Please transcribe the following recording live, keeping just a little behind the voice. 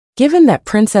Given that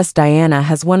Princess Diana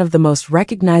has one of the most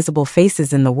recognizable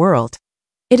faces in the world,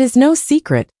 it is no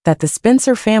secret that the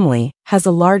Spencer family has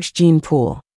a large gene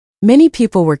pool. Many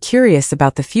people were curious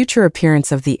about the future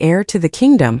appearance of the heir to the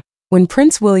kingdom when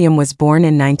Prince William was born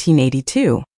in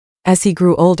 1982. As he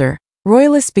grew older,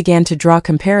 royalists began to draw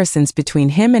comparisons between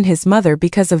him and his mother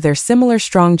because of their similar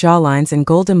strong jawlines and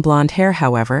golden blonde hair.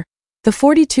 However, the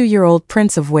 42-year-old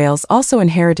Prince of Wales also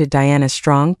inherited Diana's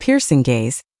strong, piercing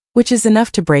gaze, which is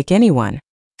enough to break anyone.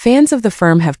 Fans of the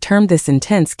firm have termed this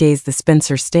intense gaze the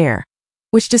Spencer stare,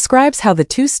 which describes how the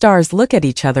two stars look at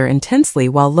each other intensely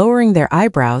while lowering their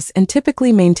eyebrows and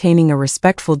typically maintaining a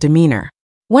respectful demeanor.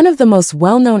 One of the most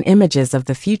well-known images of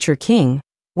the future king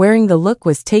wearing the look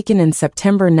was taken in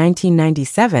September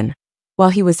 1997, while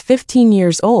he was 15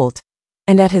 years old,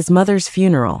 and at his mother's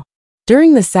funeral.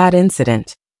 During the sad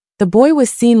incident, the boy was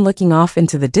seen looking off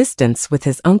into the distance with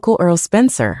his uncle Earl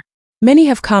Spencer. Many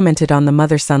have commented on the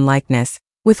mother-son likeness,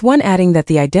 with one adding that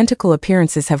the identical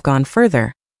appearances have gone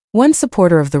further. One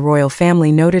supporter of the royal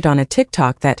family noted on a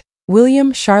TikTok that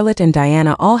William, Charlotte, and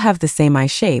Diana all have the same eye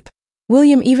shape.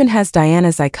 William even has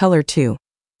Diana's eye color too.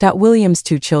 William's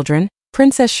two children,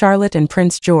 Princess Charlotte and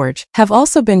Prince George, have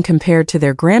also been compared to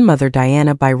their grandmother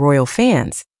Diana by royal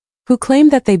fans, who claim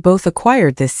that they both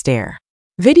acquired this stare.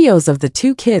 Videos of the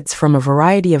two kids from a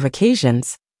variety of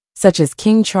occasions, such as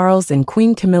King Charles and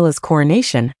Queen Camilla's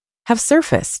coronation, have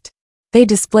surfaced. They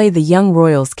display the young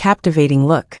royal's captivating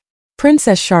look.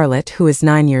 Princess Charlotte, who is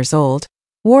 9 years old,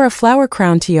 wore a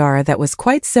flower-crowned tiara that was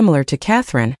quite similar to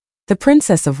Catherine, the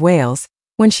Princess of Wales,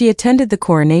 when she attended the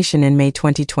coronation in May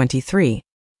 2023.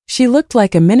 She looked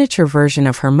like a miniature version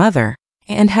of her mother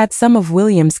and had some of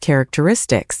William's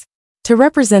characteristics. To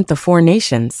represent the four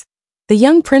nations, the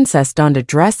young princess donned a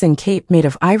dress and cape made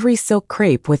of ivory silk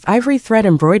crepe with ivory thread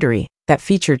embroidery that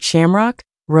featured shamrock,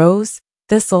 rose,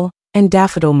 thistle, and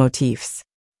daffodil motifs.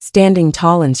 Standing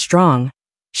tall and strong,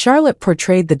 Charlotte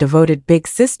portrayed the devoted big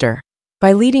sister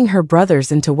by leading her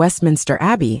brothers into Westminster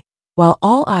Abbey, while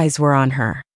all eyes were on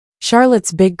her.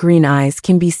 Charlotte's big green eyes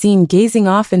can be seen gazing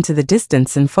off into the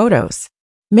distance in photos.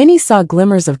 Many saw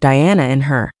glimmers of Diana in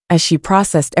her as she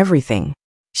processed everything.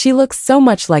 She looks so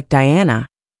much like Diana,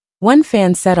 one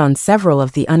fan said on several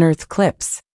of the unearthed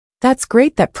clips. That's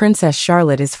great that Princess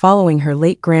Charlotte is following her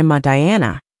late grandma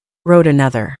Diana, wrote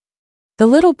another. The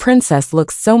little princess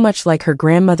looks so much like her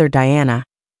grandmother Diana,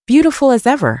 beautiful as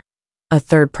ever, a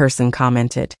third person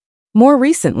commented. More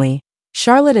recently,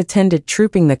 Charlotte attended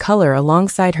Trooping the Color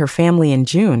alongside her family in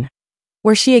June,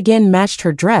 where she again matched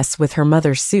her dress with her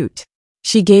mother's suit.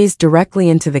 She gazed directly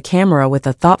into the camera with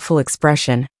a thoughtful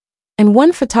expression, and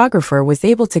one photographer was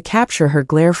able to capture her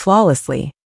glare flawlessly.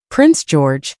 Prince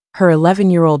George, her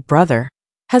 11-year-old brother,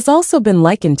 has also been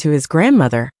likened to his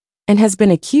grandmother and has been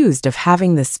accused of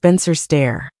having the Spencer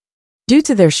stare. Due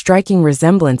to their striking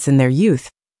resemblance in their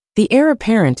youth, the heir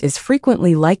apparent is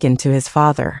frequently likened to his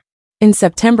father. In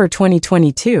September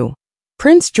 2022,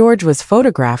 Prince George was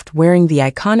photographed wearing the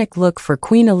iconic look for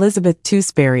Queen Elizabeth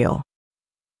II's burial.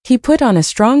 He put on a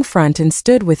strong front and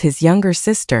stood with his younger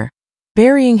sister,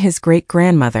 burying his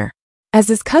great-grandmother. As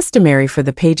is customary for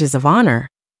the pages of honor,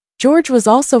 George was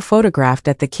also photographed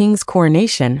at the king's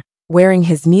coronation, wearing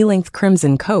his knee-length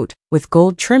crimson coat with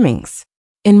gold trimmings.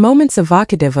 In moments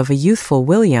evocative of a youthful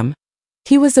William,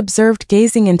 he was observed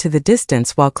gazing into the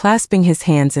distance while clasping his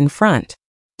hands in front.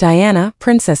 Diana,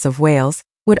 Princess of Wales,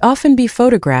 would often be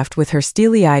photographed with her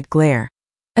steely-eyed glare,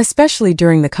 especially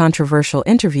during the controversial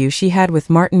interview she had with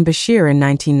Martin Bashir in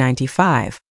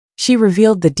 1995. She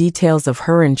revealed the details of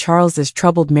her and Charles's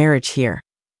troubled marriage here,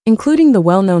 including the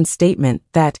well-known statement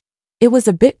that it was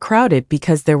a bit crowded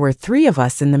because there were 3 of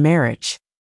us in the marriage.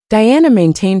 Diana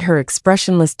maintained her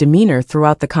expressionless demeanor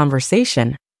throughout the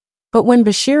conversation, but when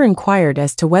Bashir inquired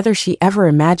as to whether she ever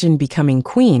imagined becoming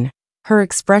queen, her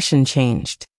expression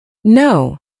changed.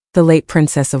 No, the late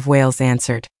Princess of Wales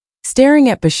answered, staring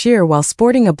at Bashir while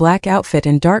sporting a black outfit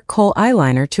and dark kohl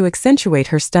eyeliner to accentuate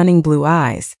her stunning blue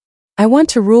eyes. I want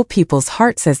to rule people's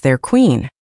hearts as their queen.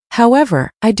 However,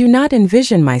 I do not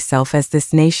envision myself as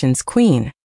this nation's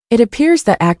queen. It appears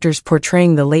that actors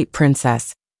portraying the late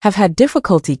princess have had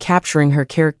difficulty capturing her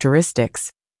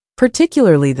characteristics,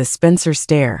 particularly the Spencer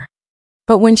stare.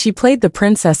 But when she played the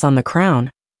princess on The Crown,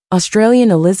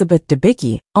 Australian Elizabeth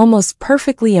Debicki almost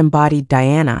perfectly embodied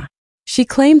Diana. She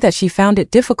claimed that she found it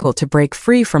difficult to break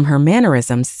free from her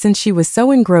mannerisms since she was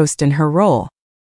so engrossed in her role.